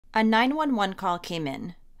A 911 call came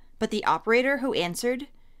in, but the operator who answered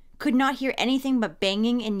could not hear anything but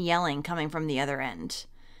banging and yelling coming from the other end.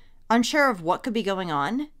 Unsure of what could be going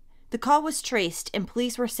on, the call was traced and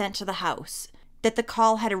police were sent to the house that the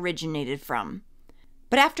call had originated from.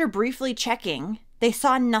 But after briefly checking, they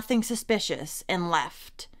saw nothing suspicious and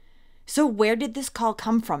left. So where did this call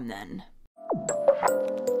come from then?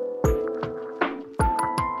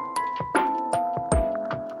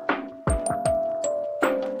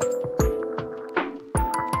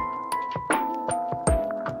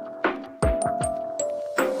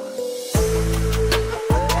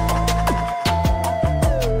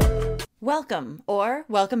 Welcome, or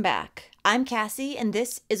welcome back. I'm Cassie, and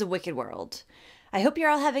this is A Wicked World. I hope you're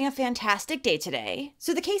all having a fantastic day today.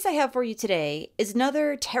 So the case I have for you today is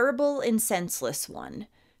another terrible and senseless one.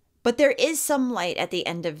 But there is some light at the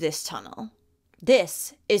end of this tunnel.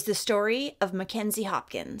 This is the story of Mackenzie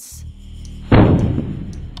Hopkins.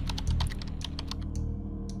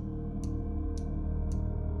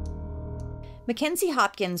 Mackenzie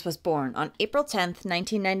Hopkins was born on April 10th,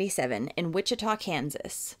 1997 in Wichita,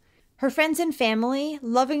 Kansas. Her friends and family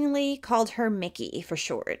lovingly called her Mickey for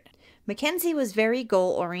short. Mackenzie was very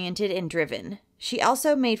goal-oriented and driven. She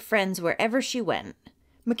also made friends wherever she went.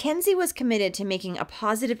 Mackenzie was committed to making a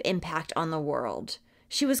positive impact on the world.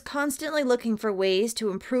 She was constantly looking for ways to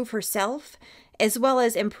improve herself, as well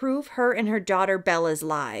as improve her and her daughter Bella's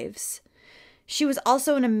lives. She was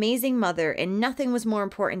also an amazing mother, and nothing was more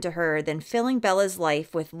important to her than filling Bella's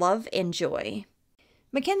life with love and joy.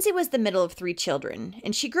 Mackenzie was the middle of 3 children,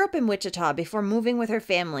 and she grew up in Wichita before moving with her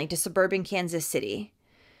family to suburban Kansas City.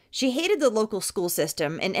 She hated the local school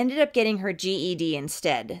system and ended up getting her GED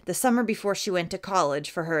instead, the summer before she went to college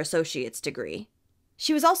for her associate's degree.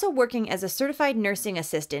 She was also working as a certified nursing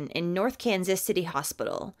assistant in North Kansas City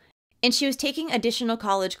Hospital, and she was taking additional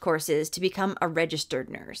college courses to become a registered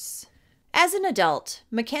nurse. As an adult,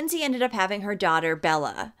 Mackenzie ended up having her daughter,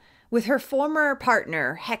 Bella, with her former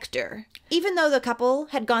partner, Hector. Even though the couple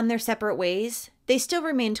had gone their separate ways, they still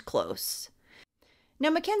remained close. Now,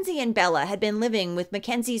 Mackenzie and Bella had been living with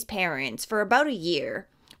Mackenzie's parents for about a year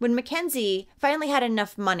when Mackenzie finally had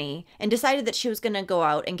enough money and decided that she was going to go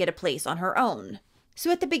out and get a place on her own. So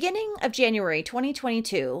at the beginning of January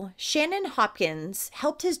 2022, Shannon Hopkins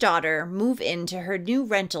helped his daughter move into her new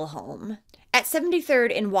rental home at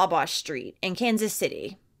 73rd and Wabash Street in Kansas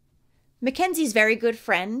City. Mackenzie's very good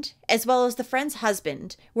friend, as well as the friend's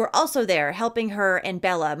husband, were also there helping her and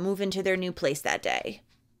Bella move into their new place that day.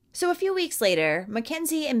 So a few weeks later,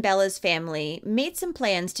 Mackenzie and Bella's family made some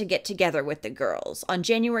plans to get together with the girls on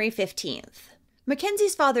January 15th.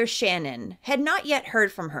 Mackenzie's father, Shannon, had not yet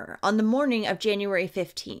heard from her on the morning of January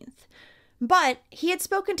 15th, but he had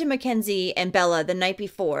spoken to Mackenzie and Bella the night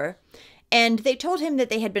before, and they told him that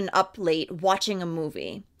they had been up late watching a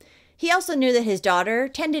movie. He also knew that his daughter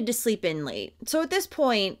tended to sleep in late, so at this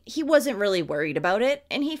point, he wasn't really worried about it,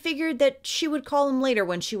 and he figured that she would call him later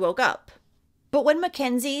when she woke up. But when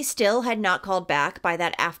Mackenzie still had not called back by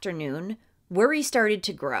that afternoon, worry started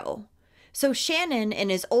to grow. So Shannon and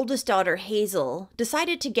his oldest daughter, Hazel,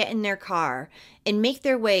 decided to get in their car and make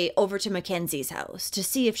their way over to Mackenzie's house to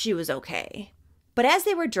see if she was okay. But as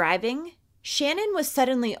they were driving, Shannon was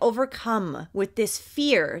suddenly overcome with this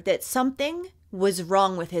fear that something was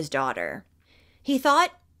wrong with his daughter. He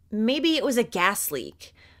thought maybe it was a gas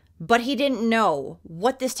leak, but he didn't know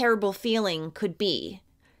what this terrible feeling could be.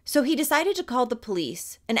 So he decided to call the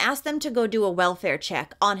police and ask them to go do a welfare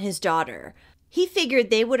check on his daughter. He figured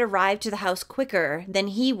they would arrive to the house quicker than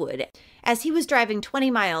he would, as he was driving 20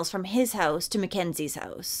 miles from his house to Mackenzie's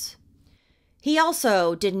house. He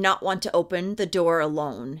also did not want to open the door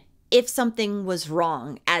alone if something was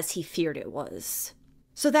wrong, as he feared it was.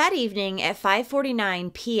 So that evening at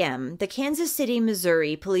 5:49 p.m., the Kansas City,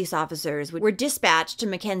 Missouri police officers were dispatched to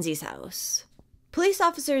Mackenzie's house. Police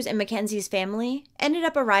officers and Mackenzie's family ended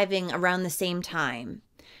up arriving around the same time.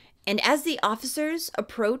 And as the officers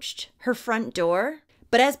approached her front door,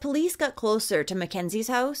 but as police got closer to Mackenzie's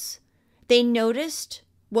house, they noticed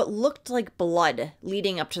what looked like blood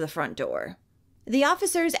leading up to the front door. The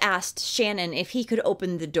officers asked Shannon if he could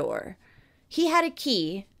open the door. He had a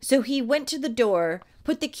key, so he went to the door,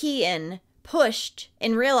 put the key in, pushed,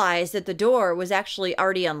 and realized that the door was actually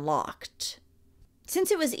already unlocked. Since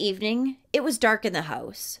it was evening, it was dark in the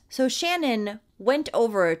house, so Shannon went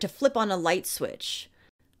over to flip on a light switch.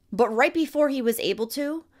 But right before he was able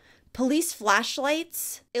to, police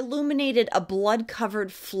flashlights illuminated a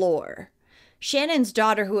blood-covered floor. Shannon's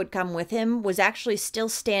daughter, who had come with him, was actually still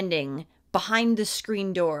standing behind the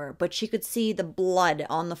screen door, but she could see the blood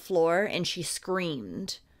on the floor and she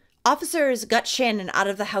screamed. Officers got Shannon out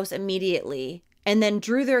of the house immediately, and then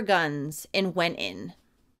drew their guns and went in.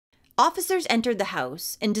 Officers entered the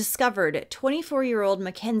house and discovered 24-year-old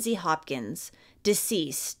Mackenzie Hopkins,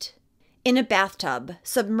 deceased, in a bathtub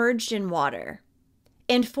submerged in water,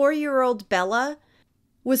 and 4-year-old Bella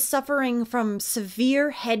was suffering from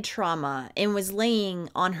severe head trauma and was laying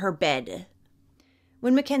on her bed.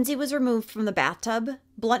 When Mackenzie was removed from the bathtub,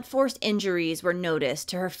 blunt force injuries were noticed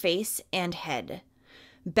to her face and head.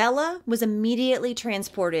 Bella was immediately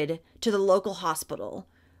transported to the local hospital,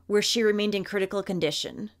 where she remained in critical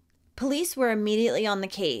condition. Police were immediately on the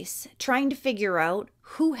case, trying to figure out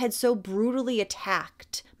who had so brutally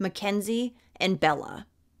attacked Mackenzie and Bella.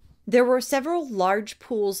 There were several large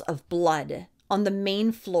pools of blood on the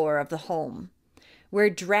main floor of the home, where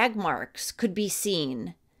drag marks could be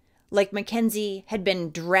seen, like Mackenzie had been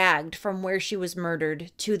dragged from where she was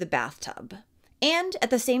murdered to the bathtub. And at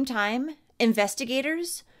the same time,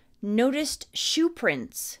 investigators noticed shoe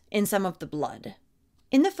prints in some of the blood.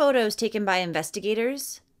 In the photos taken by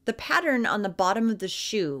investigators, the pattern on the bottom of the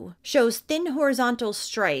shoe shows thin horizontal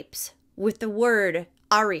stripes with the word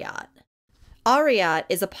Ariat. Ariat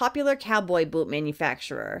is a popular cowboy boot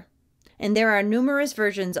manufacturer, and there are numerous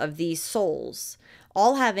versions of these soles,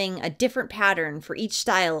 all having a different pattern for each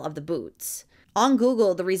style of the boots. On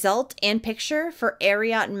Google, the result and picture for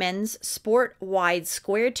Ariat men's sport-wide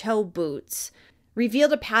square-toe boots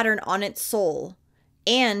revealed a pattern on its sole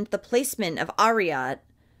and the placement of Ariat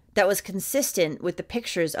that was consistent with the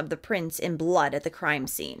pictures of the prints in blood at the crime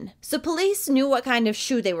scene. So police knew what kind of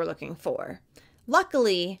shoe they were looking for.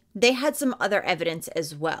 Luckily, they had some other evidence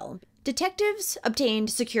as well. Detectives obtained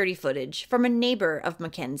security footage from a neighbor of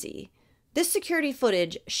Mackenzie. This security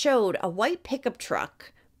footage showed a white pickup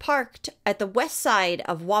truck parked at the west side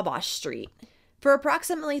of Wabash Street for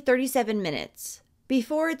approximately 37 minutes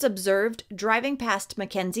before it's observed driving past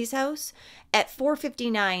Mackenzie's house at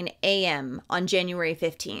 4:59 a.m. on January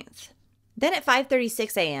 15th. Then at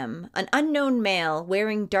 5:36 a.m., an unknown male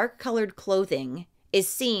wearing dark-colored clothing is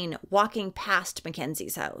seen walking past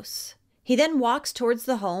Mackenzie's house. He then walks towards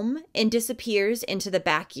the home and disappears into the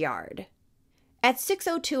backyard. At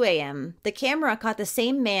 6:02 a.m., the camera caught the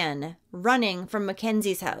same man running from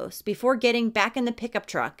Mackenzie's house before getting back in the pickup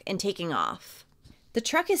truck and taking off. The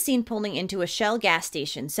truck is seen pulling into a Shell gas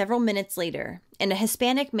station several minutes later, and a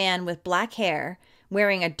Hispanic man with black hair,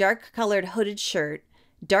 wearing a dark-colored hooded shirt,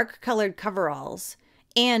 dark-colored coveralls,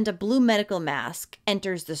 and a blue medical mask,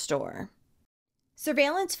 enters the store.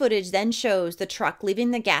 Surveillance footage then shows the truck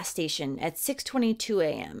leaving the gas station at 6:22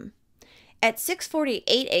 a.m. At 6:48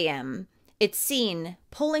 a.m., it's seen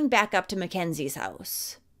pulling back up to Mackenzie's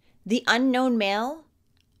house. The unknown male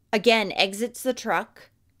again exits the truck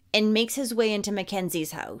and makes his way into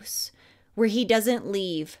Mackenzie's house, where he doesn't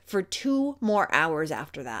leave for 2 more hours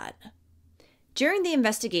after that. During the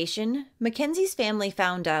investigation, Mackenzie's family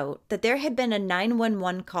found out that there had been a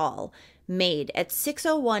 911 call made at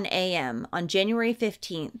 6:01 a.m. on January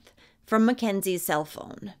 15th from Mackenzie's cell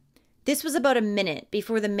phone. This was about a minute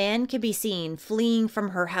before the man could be seen fleeing from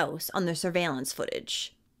her house on the surveillance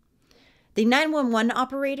footage. The 911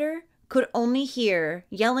 operator could only hear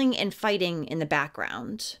yelling and fighting in the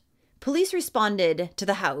background. Police responded to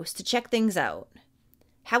the house to check things out.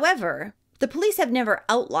 However, the police have never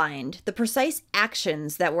outlined the precise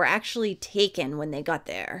actions that were actually taken when they got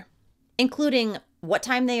there, including what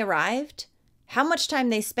time they arrived, how much time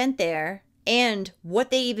they spent there, and what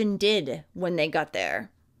they even did when they got there.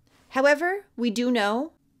 However, we do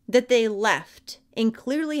know that they left and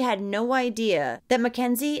clearly had no idea that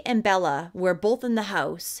Mackenzie and Bella were both in the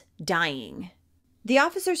house, dying. The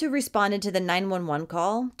officers who responded to the 911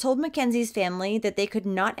 call told Mackenzie's family that they could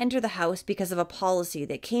not enter the house because of a policy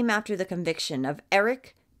that came after the conviction of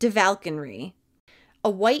Eric DeValkenry, a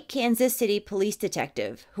white Kansas City police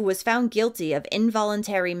detective who was found guilty of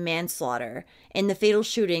involuntary manslaughter in the fatal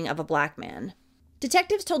shooting of a black man.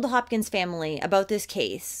 Detectives told the Hopkins family about this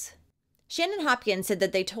case. Shannon Hopkins said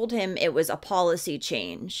that they told him it was a policy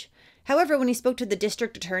change. However, when he spoke to the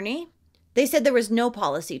district attorney, they said there was no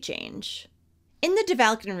policy change. In the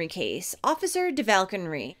DeValkenry case, Officer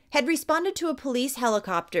DeValkenry had responded to a police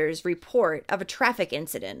helicopter's report of a traffic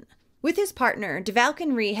incident. With his partner,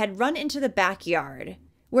 DeValkenry had run into the backyard,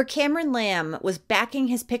 where Cameron Lamb was backing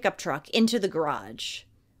his pickup truck into the garage.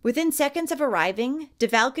 Within seconds of arriving,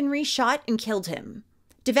 DeValkenry shot and killed him.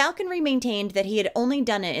 DeValkenry maintained that he had only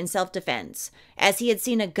done it in self-defense, as he had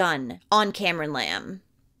seen a gun on Cameron Lamb.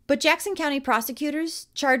 But Jackson County prosecutors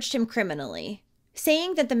charged him criminally,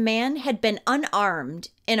 saying that the man had been unarmed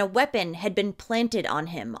and a weapon had been planted on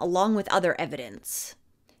him along with other evidence.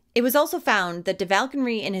 It was also found that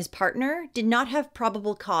DeValkenry and his partner did not have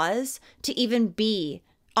probable cause to even be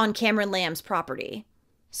on Cameron Lamb's property.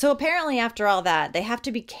 So apparently after all that, they have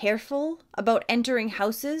to be careful about entering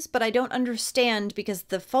houses, but I don't understand because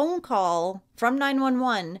the phone call from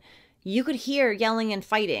 911, you could hear yelling and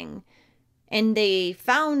fighting, and they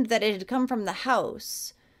found that it had come from the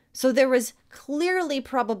house. So there was clearly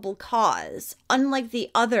probable cause, unlike the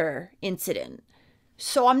other incident.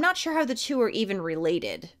 So I'm not sure how the two are even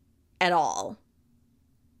related at all.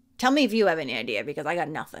 Tell me if you have any idea, because I got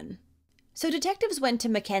nothing. So detectives went to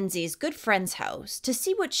Mackenzie's good friend's house to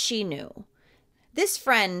see what she knew. This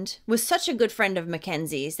friend was such a good friend of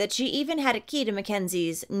Mackenzie's that she even had a key to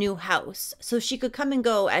Mackenzie's new house, so she could come and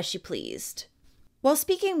go as she pleased. While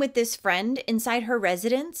speaking with this friend inside her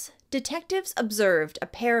residence, detectives observed a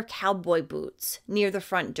pair of cowboy boots near the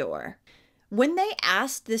front door. When they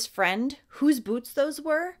asked this friend whose boots those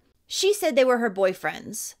were, she said they were her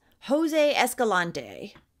boyfriend's, Jose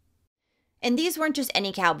Escalante. And these weren't just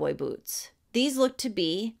any cowboy boots. These looked to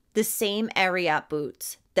be the same Ariat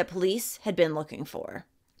boots that police had been looking for.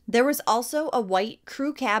 There was also a white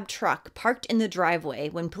crew cab truck parked in the driveway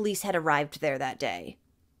when police had arrived there that day.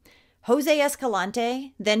 Jose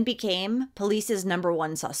Escalante then became police's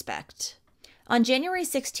 #1 suspect. On January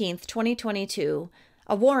 16th, 2022,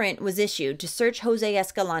 a warrant was issued to search Jose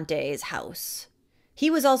Escalante's house. He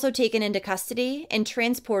was also taken into custody and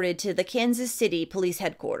transported to the Kansas City Police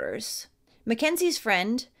Headquarters. Mackenzie's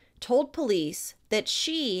friend told police that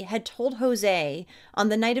she had told Jose on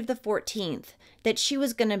the night of the 14th that she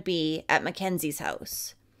was going to be at Mackenzie's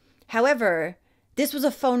house. However, this was a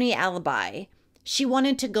phony alibi. She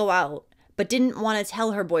wanted to go out, but didn't want to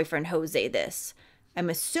tell her boyfriend Jose this. I'm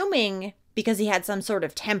assuming because he had some sort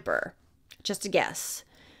of temper. Just a guess.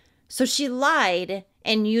 So she lied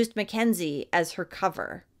and used Mackenzie as her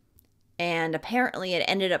cover. And apparently it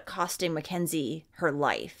ended up costing Mackenzie her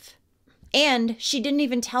life. And she didn't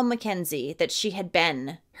even tell Mackenzie that she had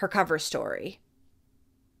been her cover story.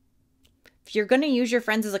 If you're going to use your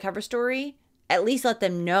friends as a cover story, at least let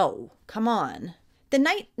them know. Come on. The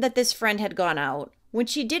night that this friend had gone out, when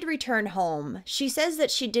she did return home, she says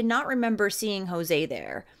that she did not remember seeing Jose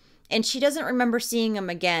there, and she doesn't remember seeing him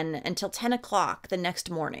again until 10 o'clock the next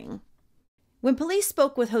morning. When police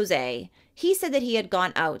spoke with Jose, he said that he had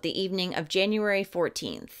gone out the evening of January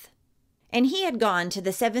 14th. And he had gone to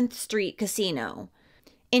the 7th Street Casino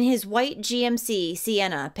in his white GMC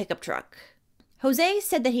Sienna pickup truck. Jose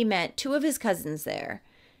said that he met 2 of his cousins there,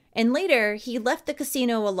 and later he left the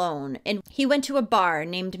casino alone and he went to a bar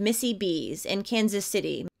named Missy B's in Kansas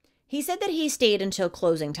City. He said that he stayed until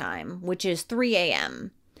closing time, which is 3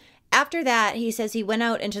 a.m. After that, he says he went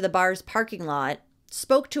out into the bar's parking lot,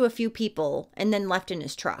 spoke to a few people, and then left in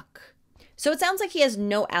his truck. So it sounds like he has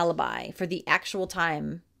no alibi for the actual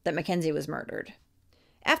time that Mackenzie was murdered.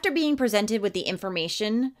 After being presented with the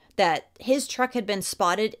information that his truck had been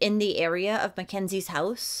spotted in the area of Mackenzie's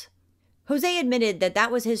house, Jose admitted that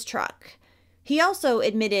that was his truck. He also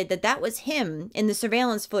admitted that that was him in the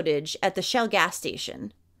surveillance footage at the Shell gas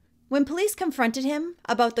station. When police confronted him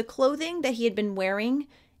about the clothing that he had been wearing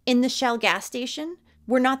in the Shell gas station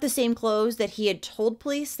were not the same clothes that he had told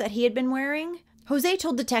police that he had been wearing, Jose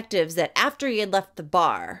told detectives that after he had left the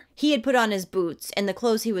bar, he had put on his boots and the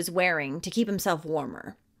clothes he was wearing to keep himself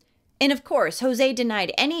warmer. And of course, Jose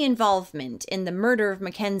denied any involvement in the murder of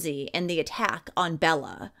Mackenzie and the attack on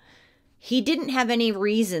Bella. He didn't have any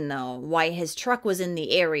reason, though, why his truck was in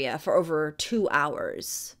the area for over 2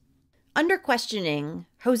 hours. Under questioning,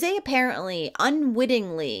 Jose apparently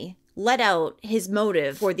unwittingly let out his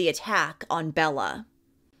motive for the attack on Bella.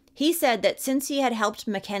 He said that since he had helped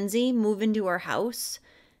Mackenzie move into her house,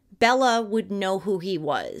 Bella would know who he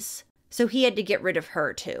was, so he had to get rid of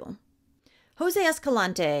her too. Jose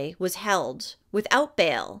Escalante was held without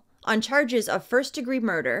bail on charges of first-degree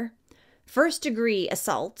murder, first-degree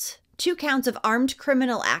assault, 2 counts of armed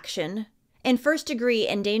criminal action, and first-degree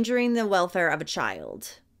endangering the welfare of a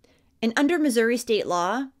child. And under Missouri state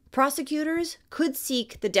law, prosecutors could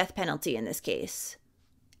seek the death penalty in this case.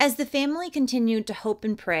 As the family continued to hope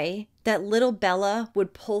and pray that little Bella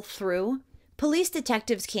would pull through, police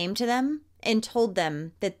detectives came to them and told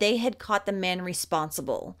them that they had caught the man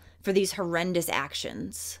responsible for these horrendous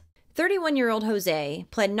actions. 31-year-old Jose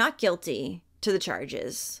pled not guilty to the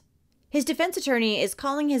charges. His defense attorney is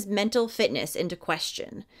calling his mental fitness into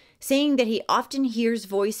question, saying that he often hears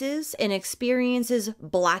voices and experiences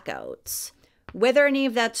blackouts. Whether any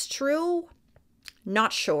of that's true,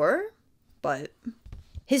 not sure, but...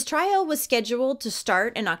 His trial was scheduled to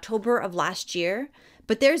start in October of last year,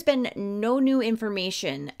 but there's been no new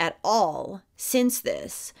information at all since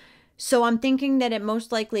this. So I'm thinking that it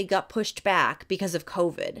most likely got pushed back because of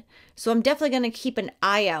COVID. So I'm definitely going to keep an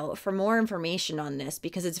eye out for more information on this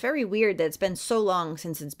because it's very weird that it's been so long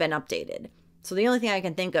since it's been updated. So the only thing I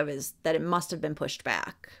can think of is that it must have been pushed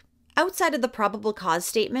back. Outside of the probable cause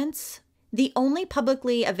statements, the only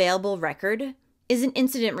publicly available record is an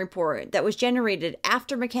incident report that was generated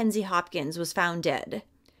after Mackenzie Hopkins was found dead,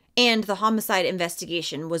 and the homicide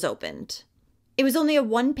investigation was opened. It was only a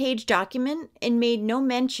one-page document and made no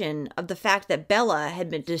mention of the fact that Bella had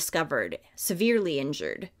been discovered severely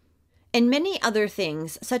injured. And many other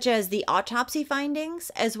things, such as the autopsy findings,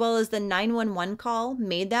 as well as the 911 call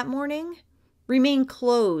made that morning, remain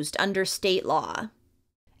closed under state law.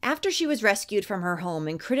 After she was rescued from her home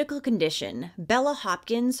in critical condition, Bella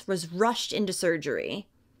Hopkins was rushed into surgery.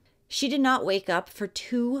 She did not wake up for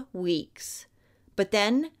 2 weeks, but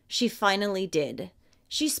then she finally did.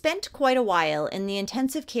 She spent quite a while in the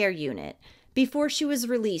intensive care unit before she was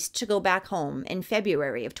released to go back home in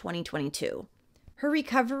February of 2022. Her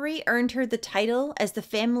recovery earned her the title as the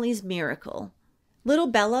family's miracle. Little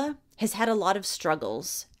Bella has had a lot of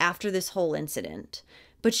struggles after this whole incident,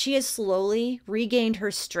 but she has slowly regained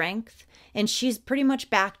her strength, and she's pretty much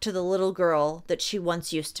back to the little girl that she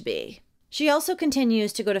once used to be. She also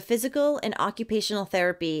continues to go to physical and occupational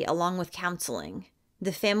therapy along with counseling.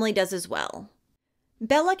 The family does as well.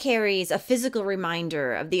 Bella carries a physical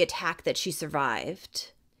reminder of the attack that she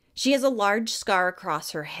survived. She has a large scar across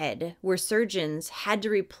her head where surgeons had to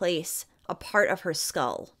replace a part of her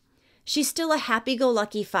skull. She's still a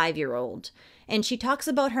happy-go-lucky 5-year-old, and she talks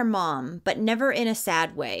about her mom, but never in a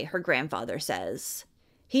sad way, her grandfather says.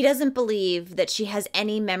 He doesn't believe that she has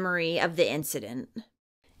any memory of the incident.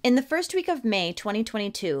 In the first week of May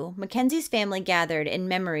 2022, Mackenzie's family gathered in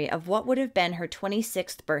memory of what would have been her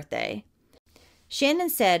 26th birthday. Shannon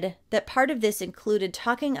said that part of this included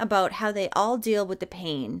talking about how they all deal with the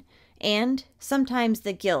pain and sometimes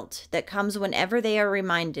the guilt that comes whenever they are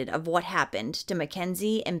reminded of what happened to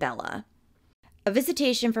Mackenzie and Bella. A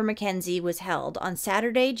visitation for Mackenzie was held on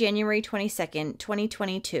Saturday, January 22nd,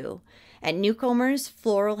 2022, at Newcomer's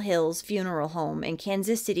Floral Hills Funeral Home in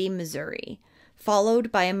Kansas City, Missouri,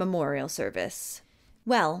 followed by a memorial service.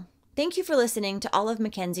 Well, thank you for listening to all of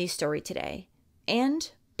Mackenzie's story today.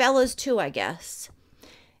 And Bella's too, I guess.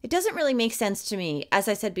 It doesn't really make sense to me, as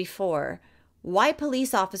I said before, why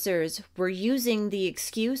police officers were using the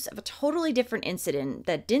excuse of a totally different incident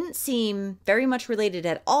that didn't seem very much related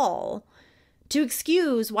at all to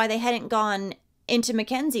excuse why they hadn't gone into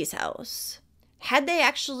Mackenzie's house. Had they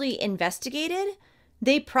actually investigated,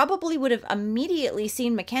 they probably would have immediately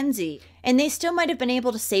seen Mackenzie, and they still might have been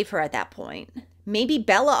able to save her at that point. Maybe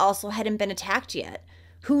Bella also hadn't been attacked yet.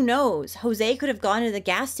 Who knows? Jose could have gone to the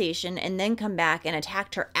gas station and then come back and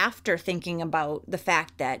attacked her after thinking about the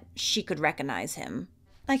fact that she could recognize him.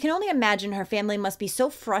 I can only imagine her family must be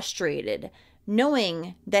so frustrated,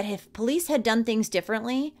 knowing that if police had done things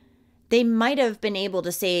differently, they might have been able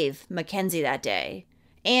to save Mackenzie that day,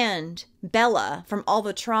 and Bella from all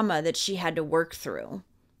the trauma that she had to work through.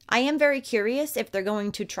 I am very curious if they're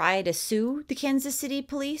going to try to sue the Kansas City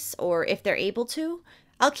police, or if they're able to.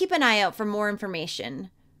 I'll keep an eye out for more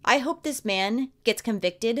information. I hope this man gets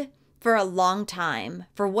convicted for a long time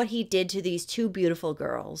for what he did to these 2 beautiful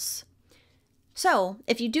girls. So,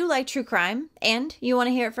 if you do like true crime and you want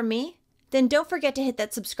to hear it from me, then don't forget to hit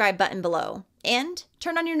that subscribe button below. And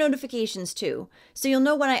turn on your notifications too, so you'll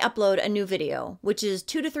know when I upload a new video, which is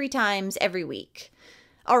 2 to 3 times every week.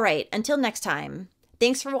 Alright, until next time,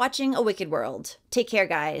 thanks for watching A Wicked World. Take care,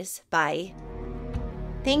 guys. Bye.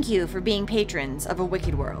 Thank you for being patrons of A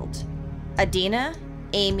Wicked World. Adina,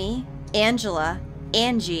 Amy, Angela,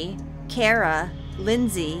 Angie, Kara,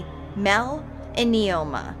 Lindsay, Mel, and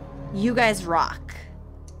Neoma. You guys rock.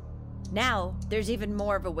 Now, there's even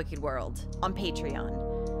more of A Wicked World on Patreon.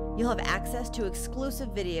 You'll have access to exclusive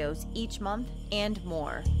videos each month and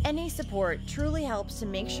more. Any support truly helps to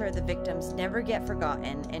make sure the victims never get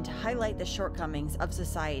forgotten and to highlight the shortcomings of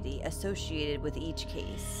society associated with each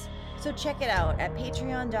case. So check it out at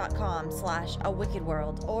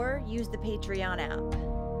patreon.com/awickedworld or use the Patreon app.